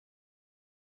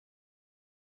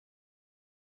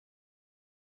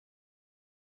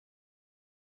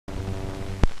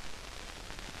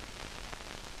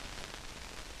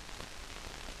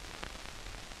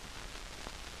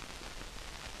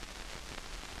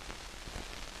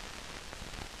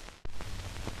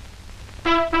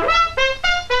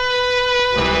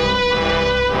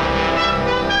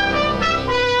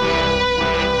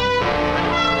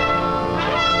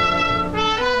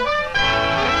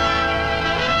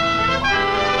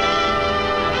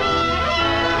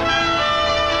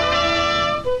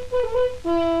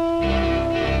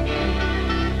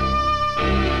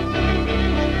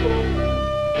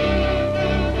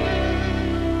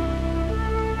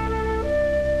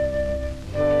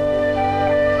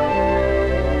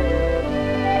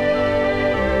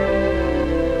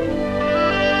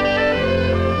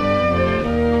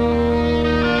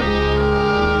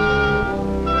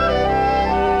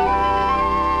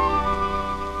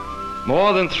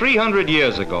More than 300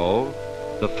 years ago,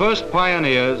 the first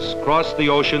pioneers crossed the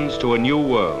oceans to a new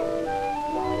world.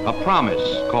 A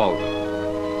promise called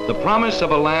them. The promise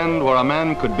of a land where a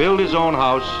man could build his own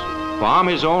house, farm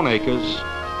his own acres,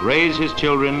 raise his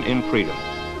children in freedom.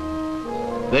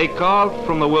 They carved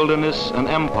from the wilderness an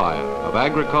empire of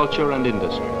agriculture and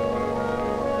industry.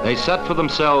 They set for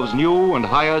themselves new and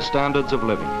higher standards of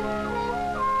living.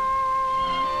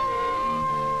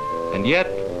 And yet,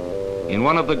 in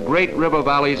one of the great river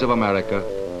valleys of America,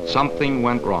 something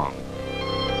went wrong.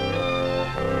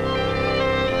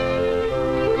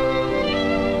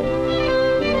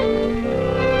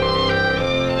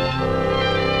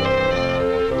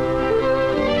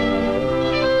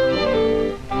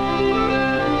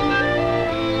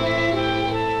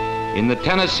 In the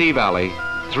Tennessee Valley,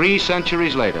 3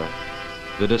 centuries later,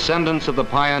 the descendants of the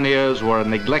pioneers were a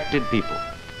neglected people,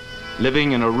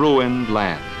 living in a ruined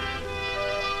land.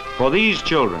 For these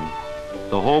children,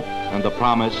 the hope and the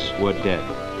promise were dead.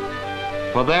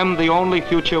 For them, the only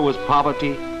future was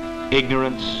poverty,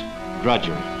 ignorance,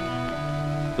 drudgery.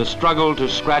 The struggle to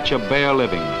scratch a bare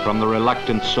living from the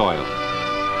reluctant soil.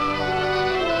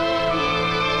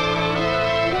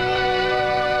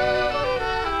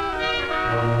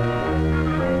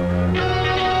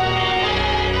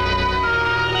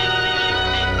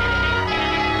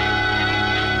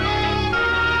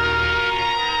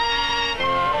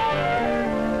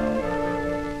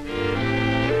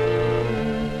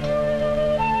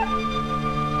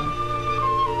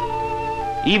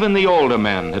 Even the older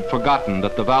men had forgotten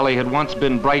that the valley had once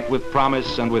been bright with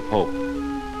promise and with hope.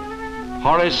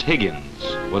 Horace Higgins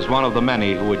was one of the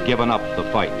many who had given up the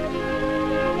fight.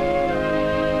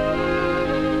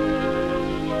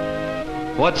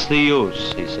 "What's the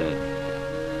use?" he said.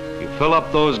 "You fill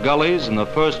up those gullies and the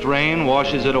first rain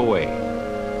washes it away.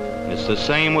 It's the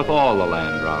same with all the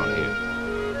land round here.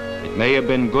 It may have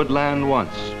been good land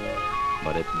once,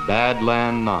 but it's bad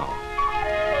land now."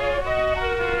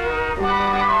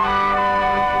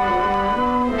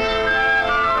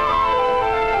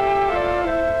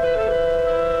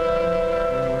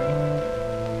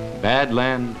 Bad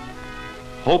land,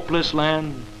 hopeless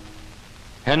land?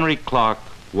 Henry Clark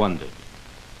wondered.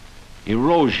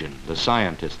 Erosion, the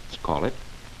scientists call it,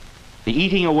 the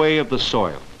eating away of the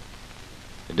soil,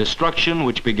 a destruction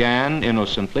which began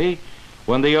innocently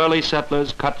when the early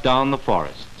settlers cut down the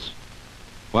forests,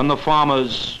 when the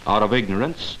farmers, out of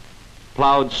ignorance,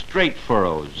 plowed straight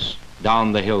furrows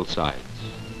down the hillsides.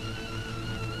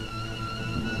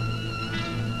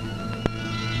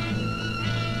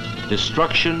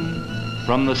 Destruction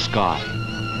from the sky.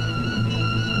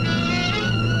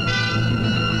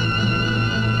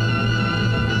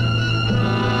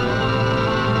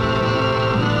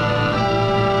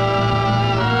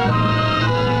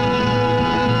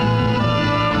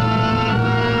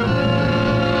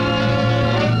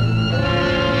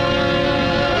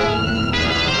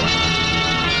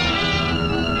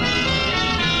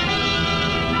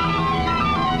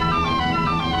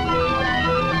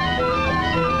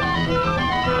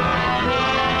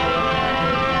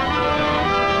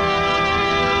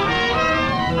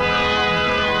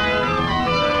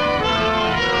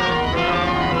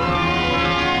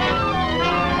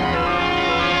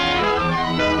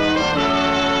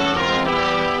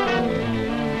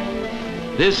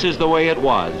 This is the way it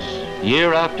was,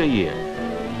 year after year,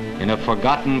 in a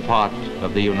forgotten part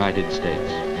of the United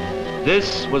States.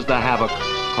 This was the havoc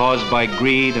caused by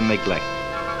greed and neglect,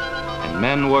 and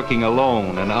men working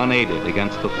alone and unaided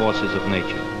against the forces of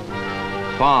nature.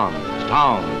 Farms,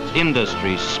 towns,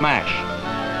 industries smashed,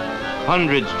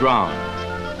 hundreds drowned,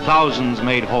 thousands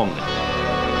made homeless.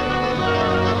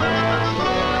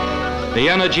 The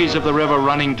energies of the river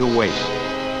running to waste,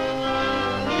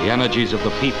 the energies of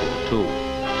the people, too.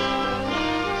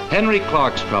 Henry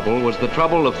Clark's trouble was the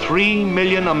trouble of 3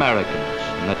 million Americans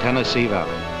in the Tennessee Valley.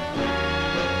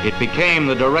 It became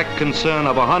the direct concern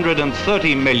of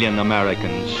 130 million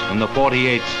Americans in the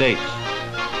 48 states,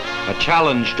 a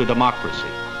challenge to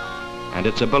democracy and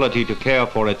its ability to care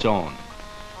for its own.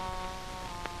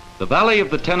 The valley of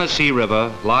the Tennessee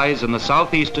River lies in the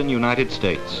southeastern United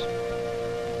States.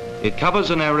 It covers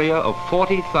an area of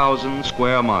 40,000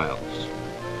 square miles,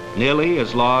 nearly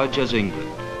as large as England.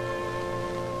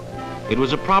 It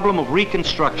was a problem of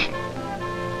reconstruction,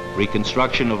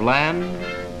 reconstruction of land,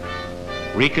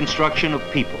 reconstruction of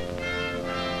people.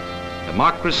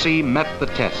 Democracy met the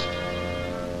test.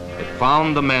 It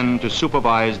found the men to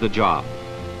supervise the job.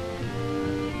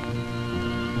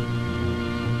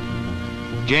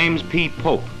 James P.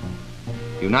 Polk,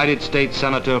 United States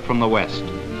Senator from the West.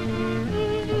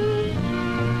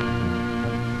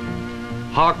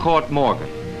 Harcourt Morgan,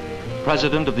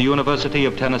 president of the University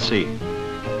of Tennessee,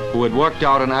 who had worked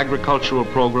out an agricultural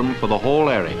program for the whole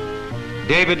area.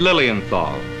 David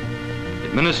Lillienthal,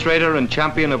 administrator and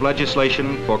champion of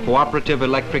legislation for cooperative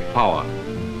electric power.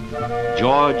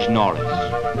 George Norris,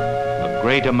 a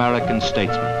great American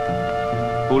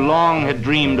statesman, who long had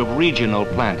dreamed of regional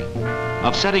planning,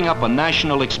 of setting up a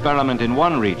national experiment in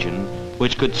one region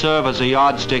which could serve as a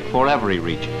yardstick for every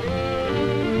region.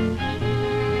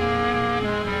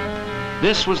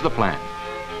 This was the plan,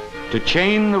 to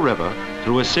chain the river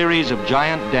through a series of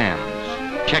giant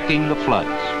dams, checking the floods.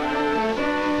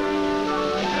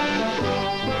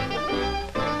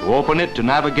 To open it to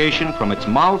navigation from its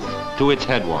mouth to its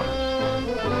headwaters.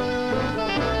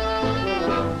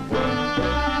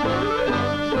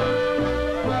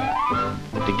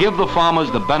 To give the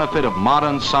farmers the benefit of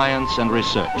modern science and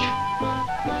research.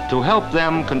 To help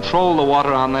them control the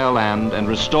water on their land and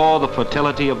restore the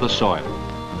fertility of the soil.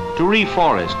 To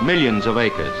reforest millions of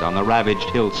acres on the ravaged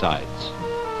hillsides.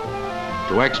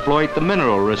 To exploit the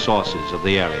mineral resources of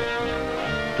the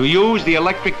area. To use the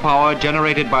electric power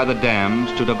generated by the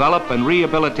dams to develop and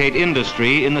rehabilitate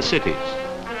industry in the cities.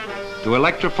 To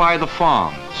electrify the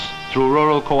farms through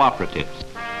rural cooperatives.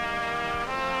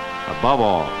 Above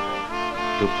all,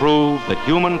 to prove that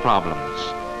human problems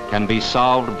can be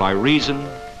solved by reason,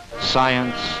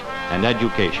 science, and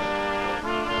education.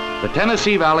 The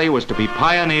Tennessee Valley was to be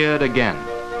pioneered again,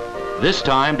 this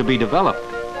time to be developed,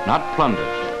 not plundered.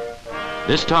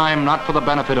 This time not for the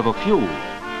benefit of a few,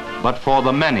 but for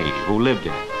the many who lived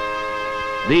in it.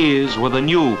 These were the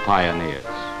new pioneers.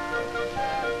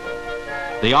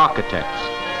 The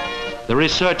architects, the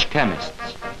research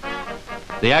chemists,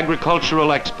 the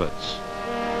agricultural experts,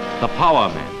 the power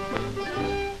men,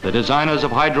 the designers of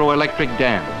hydroelectric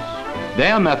dams.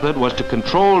 Their method was to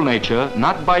control nature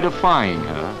not by defying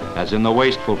her, as in the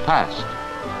wasteful past,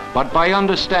 but by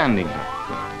understanding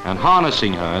her and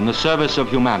harnessing her in the service of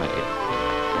humanity.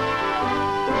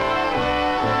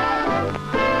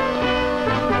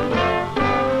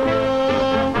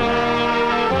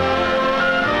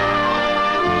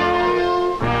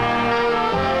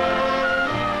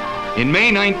 In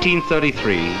May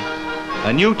 1933,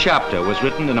 a new chapter was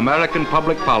written in American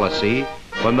public policy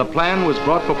when the plan was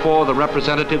brought before the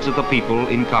representatives of the people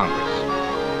in Congress.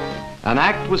 An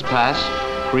act was passed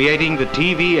creating the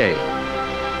TVA,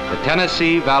 the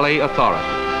Tennessee Valley Authority.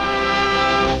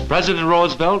 President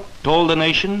Roosevelt told the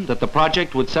nation that the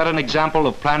project would set an example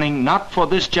of planning not for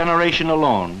this generation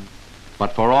alone,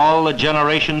 but for all the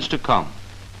generations to come.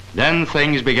 Then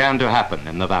things began to happen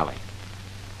in the valley.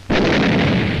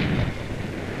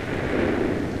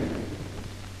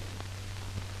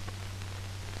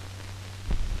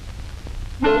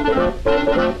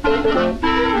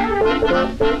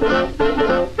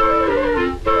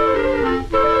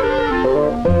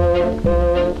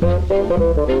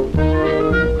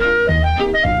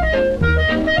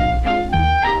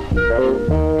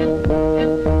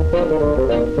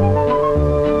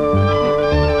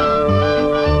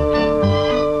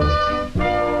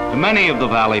 To many of the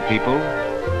valley people,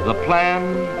 the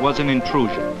plan was an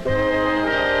intrusion.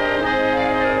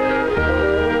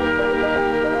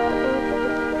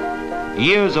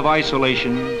 Years of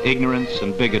isolation, ignorance,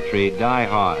 and bigotry die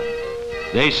hard.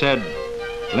 They said,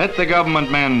 let the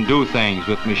government men do things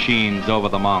with machines over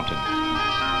the mountain.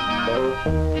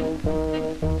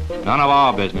 None of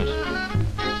our business.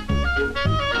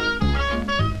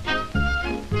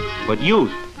 But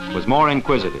youth was more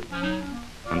inquisitive,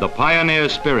 and the pioneer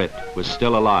spirit was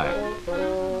still alive.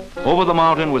 Over the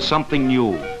mountain was something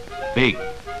new, big,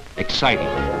 exciting.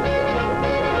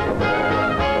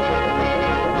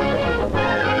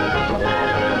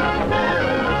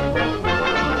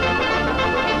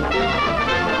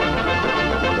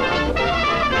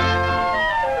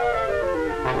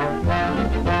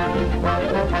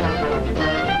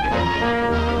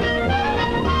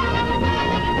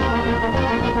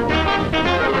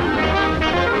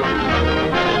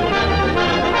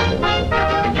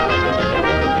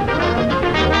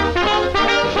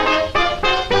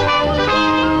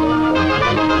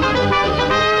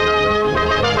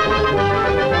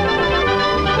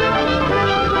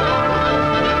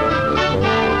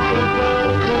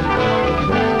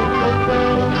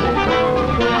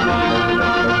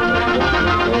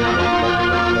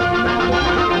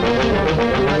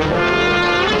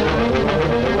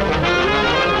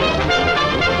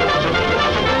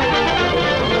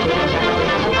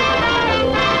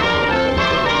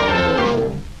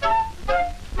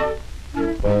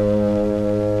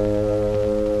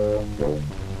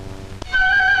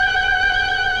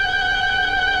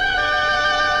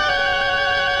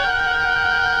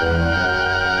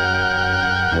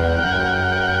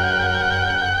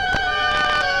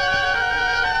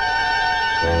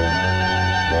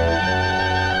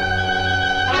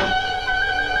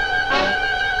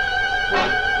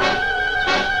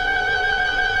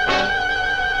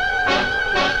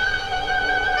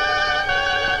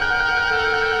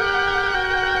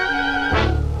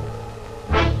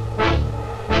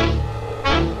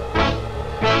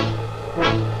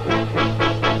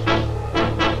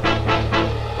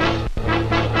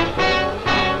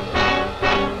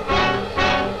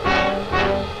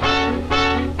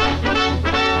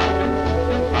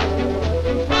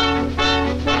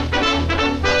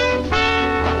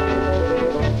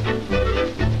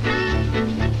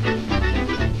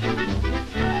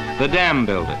 The dam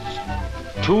builders,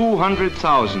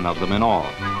 200,000 of them in all,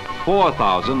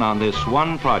 4,000 on this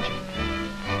one project.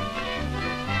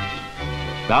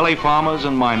 Valley farmers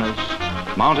and miners,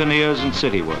 mountaineers and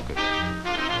city workers.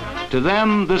 To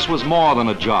them, this was more than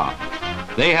a job.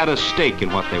 They had a stake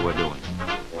in what they were doing.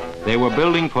 They were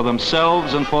building for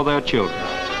themselves and for their children,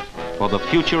 for the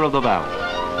future of the valley.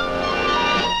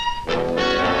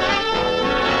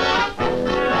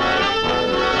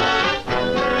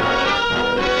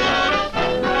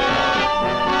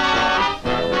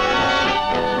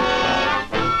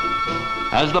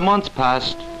 As the months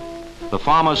passed, the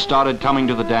farmers started coming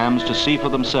to the dams to see for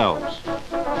themselves.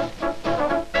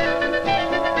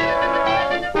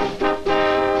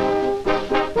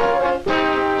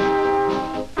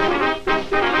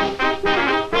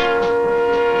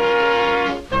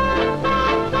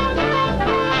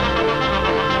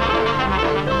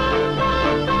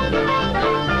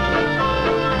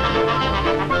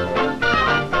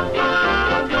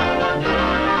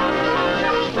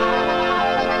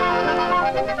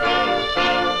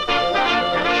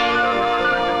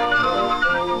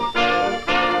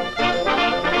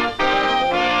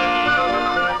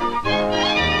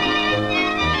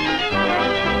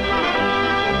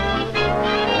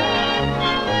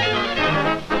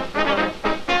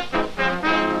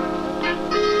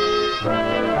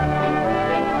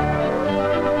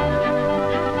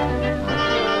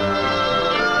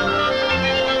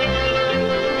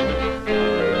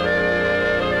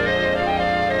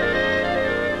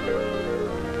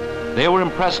 They were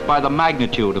impressed by the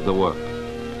magnitude of the work,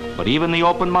 but even the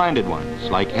open-minded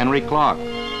ones, like Henry Clark,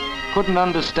 couldn't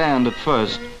understand at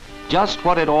first just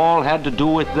what it all had to do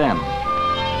with them.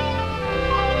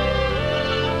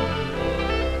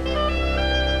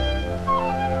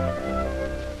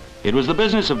 It was the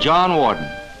business of John Warden,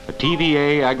 a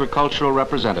TVA agricultural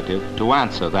representative, to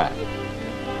answer that.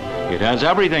 It has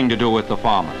everything to do with the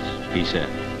farmers, he said.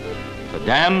 The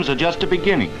dams are just a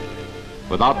beginning.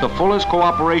 Without the fullest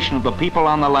cooperation of the people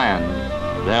on the land,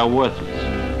 they're worthless.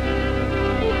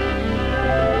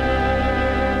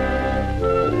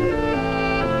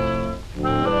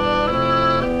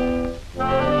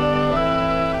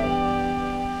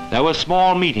 There were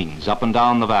small meetings up and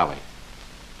down the valley.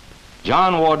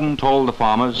 John Warden told the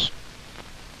farmers,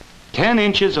 10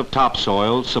 inches of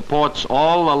topsoil supports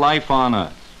all the life on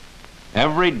earth.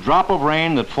 Every drop of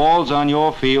rain that falls on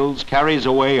your fields carries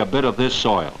away a bit of this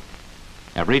soil.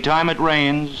 Every time it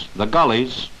rains, the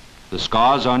gullies, the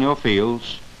scars on your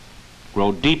fields,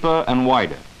 grow deeper and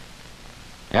wider.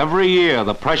 Every year,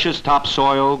 the precious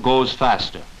topsoil goes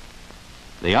faster.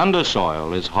 The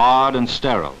undersoil is hard and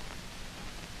sterile.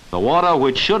 The water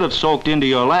which should have soaked into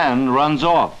your land runs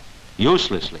off,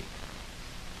 uselessly.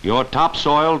 Your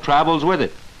topsoil travels with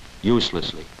it,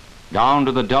 uselessly, down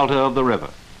to the delta of the river.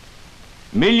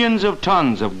 Millions of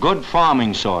tons of good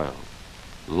farming soil,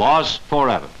 lost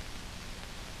forever,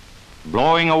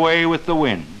 blowing away with the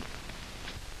wind.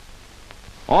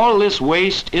 All this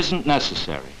waste isn't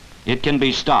necessary. It can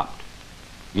be stopped.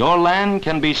 Your land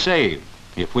can be saved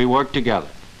if we work together.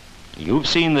 You've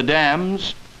seen the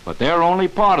dams, but they're only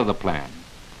part of the plan.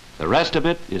 The rest of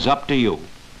it is up to you.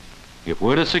 If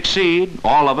we're to succeed,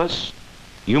 all of us,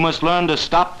 you must learn to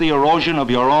stop the erosion of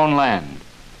your own land.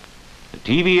 The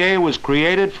TVA was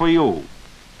created for you,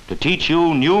 to teach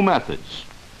you new methods,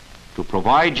 to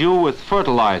provide you with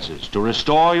fertilizers to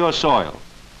restore your soil.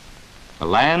 The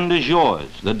land is yours.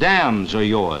 The dams are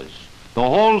yours. The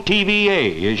whole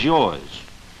TVA is yours.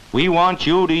 We want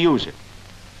you to use it.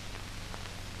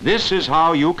 This is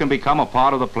how you can become a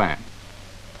part of the plan.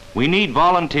 We need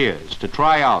volunteers to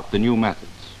try out the new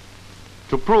methods,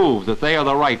 to prove that they are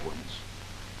the right ones.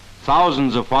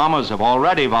 Thousands of farmers have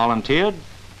already volunteered.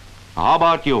 How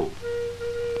about you?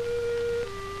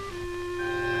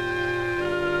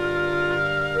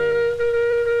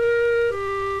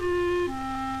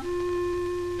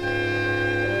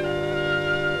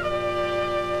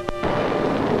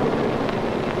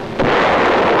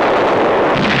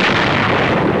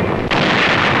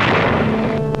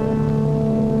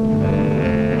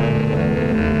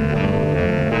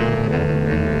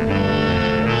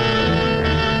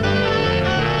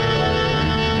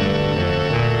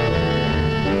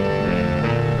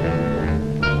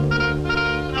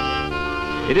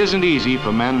 It isn't easy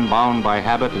for men bound by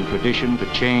habit and tradition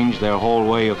to change their whole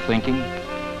way of thinking.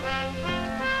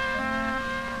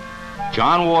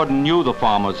 John Warden knew the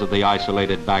farmers of the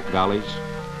isolated back valleys.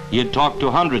 He had talked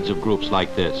to hundreds of groups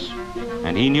like this,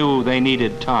 and he knew they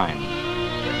needed time.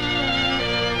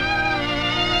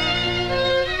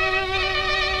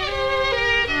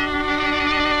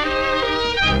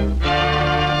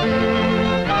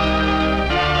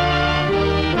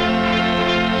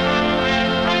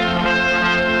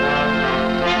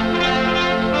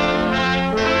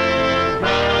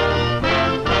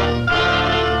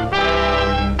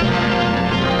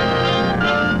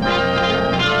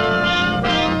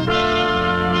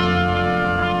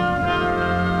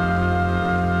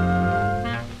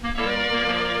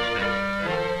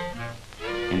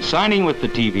 Signing with the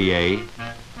TVA,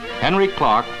 Henry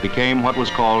Clark became what was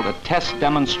called a test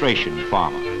demonstration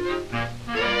farmer.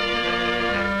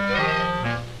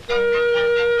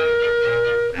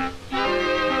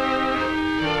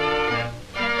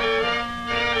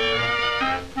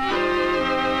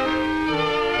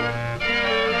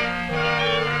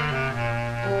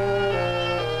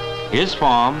 His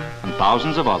farm and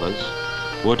thousands of others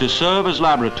were to serve as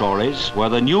laboratories where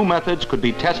the new methods could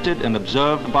be tested and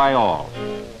observed by all.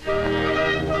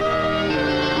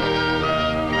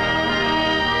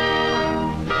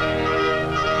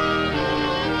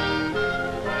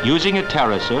 Using a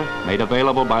terracer made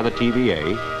available by the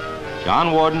TVA,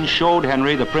 John Warden showed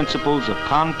Henry the principles of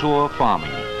contour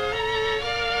farming.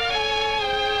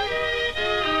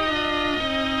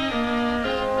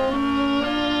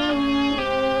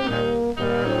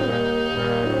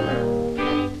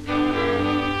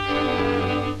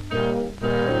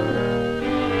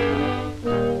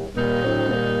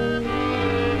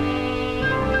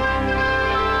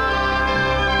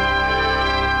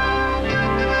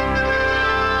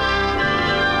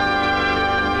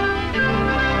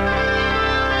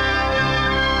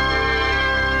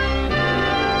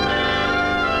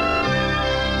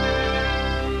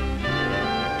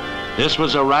 This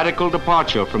was a radical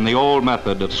departure from the old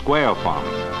method of square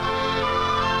farming.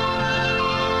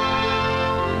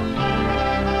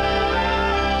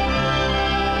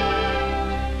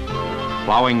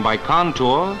 Plowing by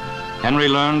contour, Henry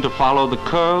learned to follow the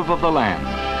curve of the land.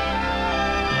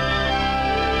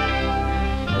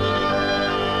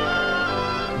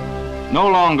 No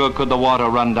longer could the water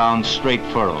run down straight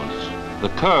furrows. The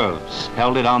curves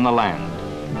held it on the land.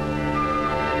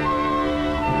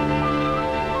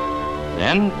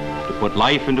 Then, to put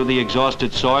life into the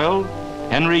exhausted soil,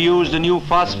 Henry used a new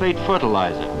phosphate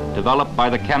fertilizer developed by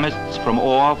the chemists from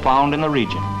ore found in the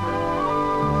region.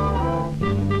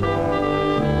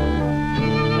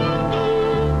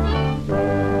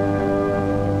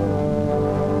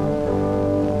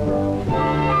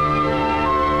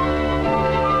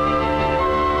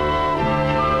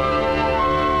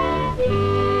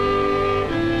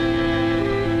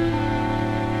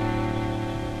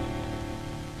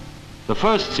 The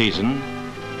first season,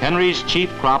 Henry's chief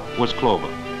crop was clover.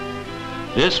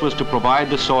 This was to provide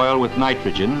the soil with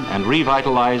nitrogen and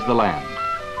revitalize the land.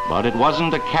 But it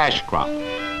wasn't a cash crop.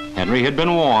 Henry had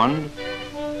been warned.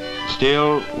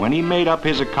 Still, when he made up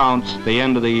his accounts at the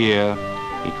end of the year,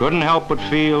 he couldn't help but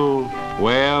feel,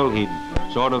 well, he'd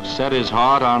sort of set his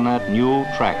heart on that new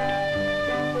tract.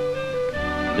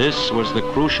 This was the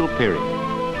crucial period,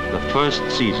 the first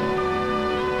season.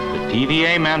 The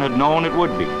TVA men had known it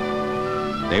would be.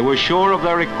 They were sure of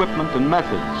their equipment and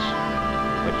methods,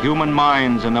 but human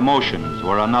minds and emotions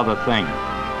were another thing.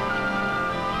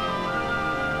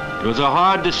 It was a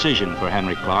hard decision for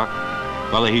Henry Clark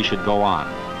whether he should go on.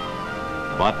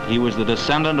 But he was the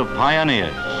descendant of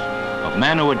pioneers, of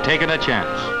men who had taken a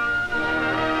chance,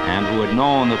 and who had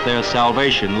known that their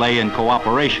salvation lay in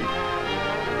cooperation.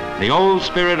 The old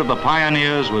spirit of the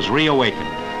pioneers was reawakened.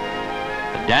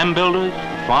 The dam builders,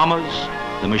 the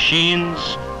farmers, the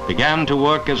machines, began to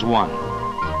work as one.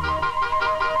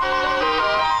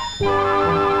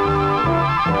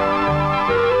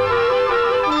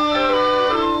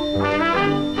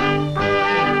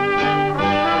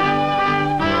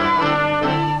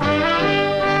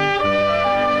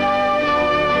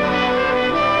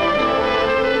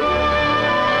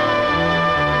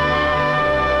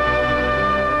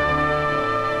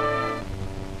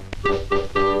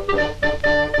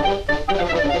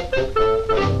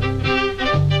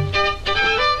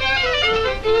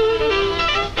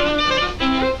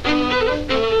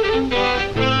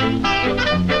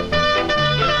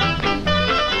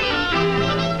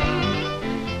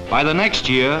 By the next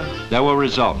year, there were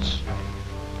results.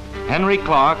 Henry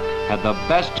Clark had the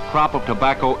best crop of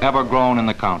tobacco ever grown in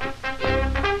the county.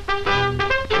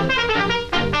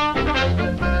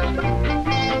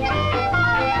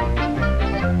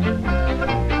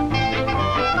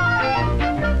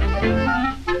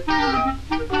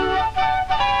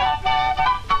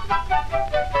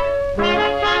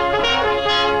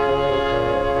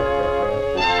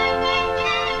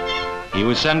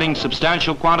 was sending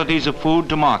substantial quantities of food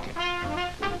to market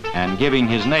and giving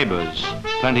his neighbors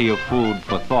plenty of food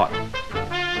for thought.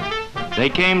 They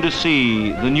came to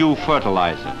see the new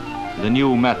fertilizer, the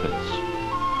new methods,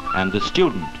 and the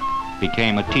student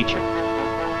became a teacher.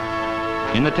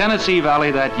 In the Tennessee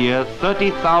Valley that year,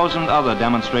 30,000 other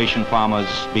demonstration farmers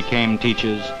became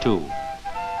teachers too.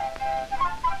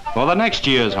 For the next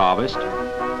year's harvest,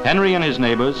 Henry and his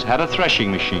neighbors had a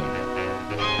threshing machine,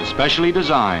 especially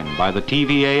designed by the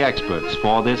TVA experts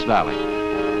for this valley.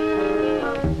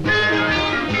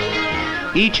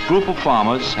 Each group of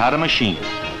farmers had a machine.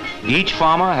 Each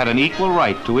farmer had an equal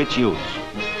right to its use.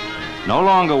 No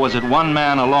longer was it one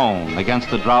man alone against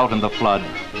the drought and the flood.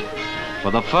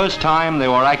 For the first time, they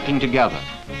were acting together,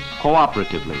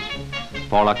 cooperatively,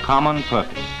 for a common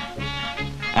purpose.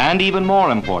 And even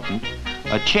more important,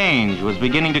 a change was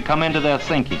beginning to come into their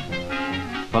thinking.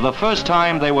 For the first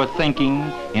time, they were thinking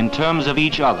in terms of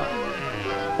each other,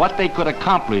 what they could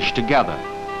accomplish together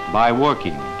by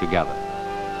working together.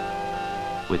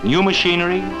 With new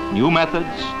machinery, new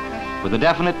methods, with a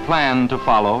definite plan to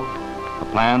follow, a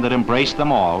plan that embraced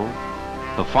them all,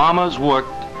 the farmers worked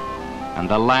and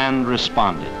the land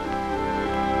responded.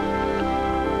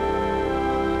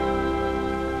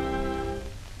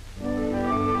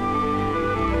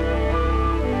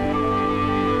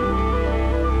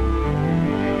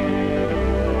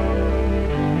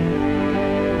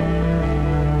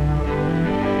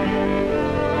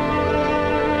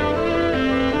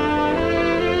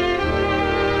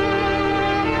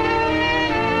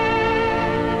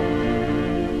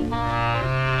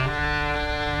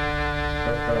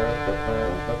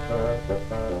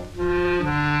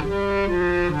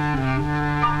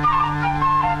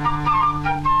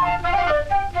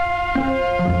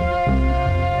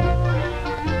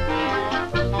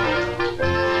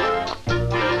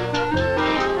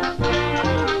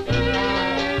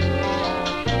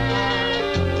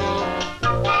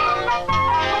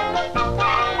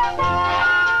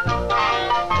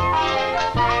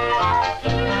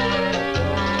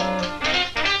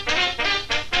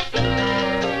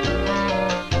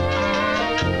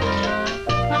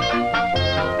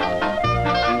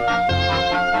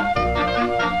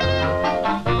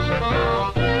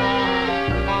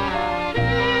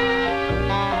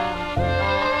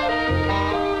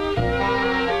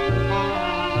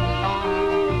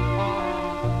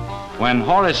 When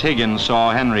Horace Higgins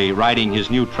saw Henry riding his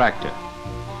new tractor,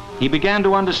 he began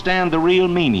to understand the real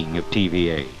meaning of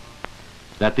TVA,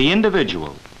 that the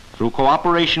individual, through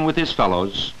cooperation with his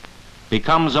fellows,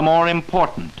 becomes a more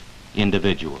important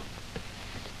individual.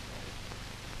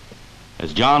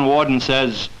 As John Warden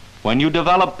says, when you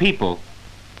develop people,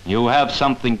 you have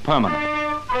something permanent.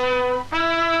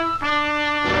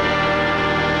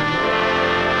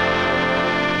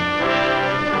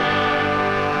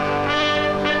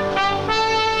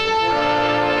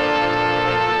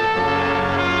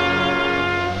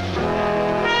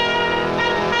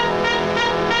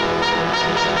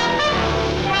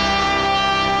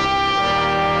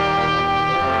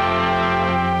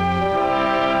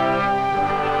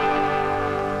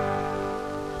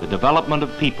 The development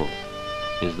of people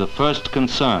is the first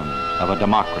concern of a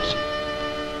democracy.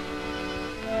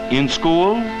 In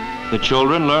school, the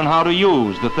children learn how to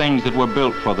use the things that were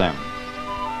built for them.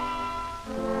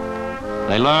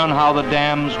 They learn how the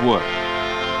dams work.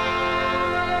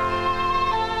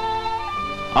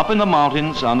 Up in the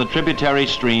mountains on the tributary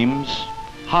streams,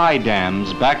 high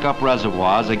dams back up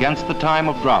reservoirs against the time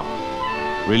of drought,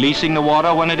 releasing the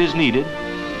water when it is needed,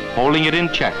 holding it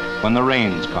in check when the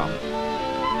rains come.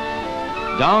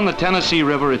 Down the Tennessee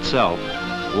River itself,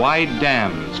 wide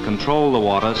dams control the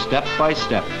water step by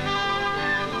step.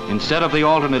 Instead of the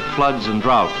alternate floods and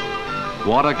drought,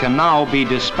 water can now be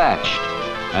dispatched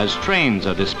as trains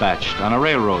are dispatched on a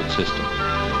railroad system.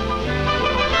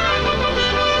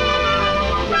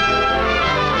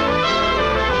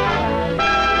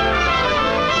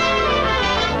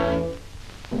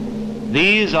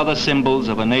 These are the symbols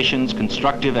of a nation's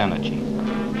constructive energy.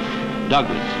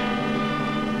 Douglas,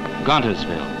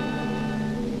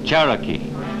 Guntersville, Cherokee,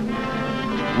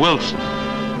 Wilson,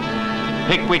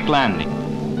 Pickwick Landing,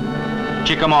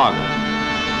 Chickamauga,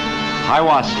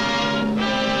 Hiwassee,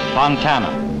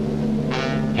 Fontana,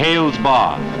 Hales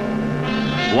Bar,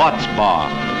 Watts Bar,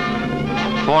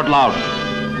 Fort Loudon,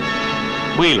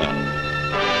 Wheeler,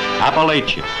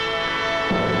 Appalachia,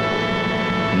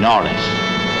 Norris.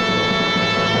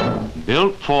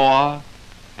 Built for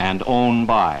and owned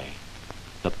by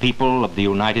the people of the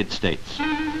United States.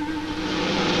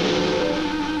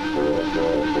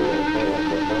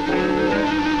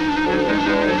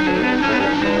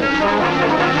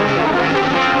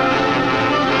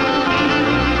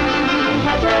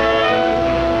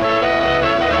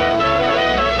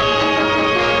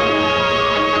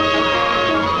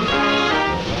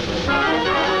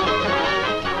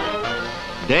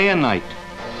 Day and night,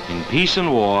 in peace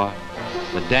and war,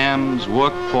 the dams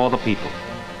work for the people.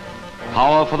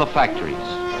 Power for the factories,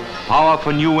 power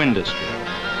for new industry,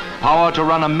 power to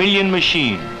run 1 million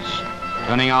machines,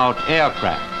 turning out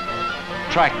aircraft,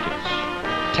 tractors,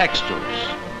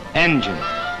 textiles, engines,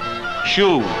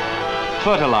 shoes,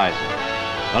 fertilizer,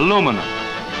 aluminum.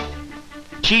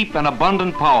 Cheap and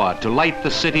abundant power to light the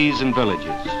cities and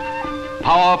villages.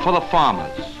 Power for the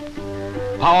farmers.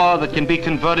 Power that can be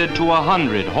converted to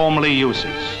 100 homely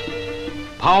uses.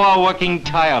 Power working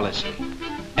tirelessly,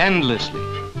 endlessly,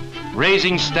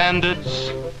 raising standards,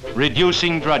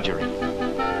 reducing drudgery.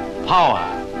 Power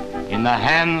in the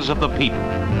hands of the people.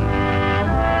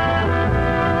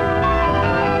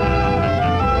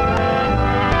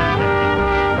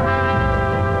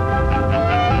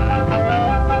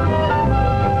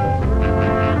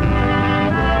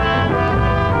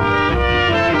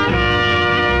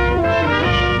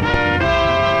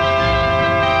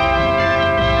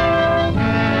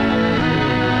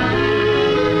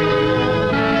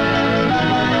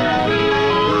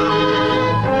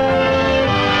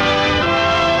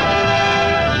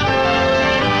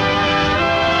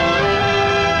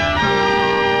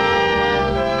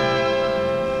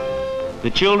 The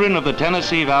children of the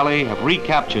Tennessee Valley have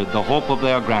recaptured the hope of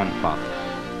their grandfathers.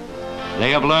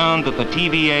 They have learned that the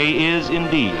TVA is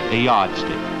indeed a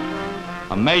yardstick,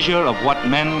 a measure of what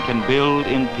men can build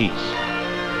in peace,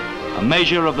 a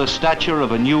measure of the stature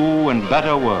of a new and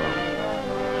better world,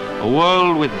 a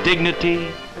world with dignity,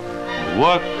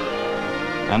 work,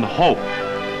 and hope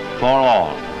for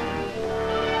all,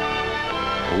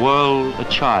 a world a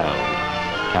child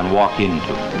can walk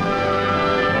into.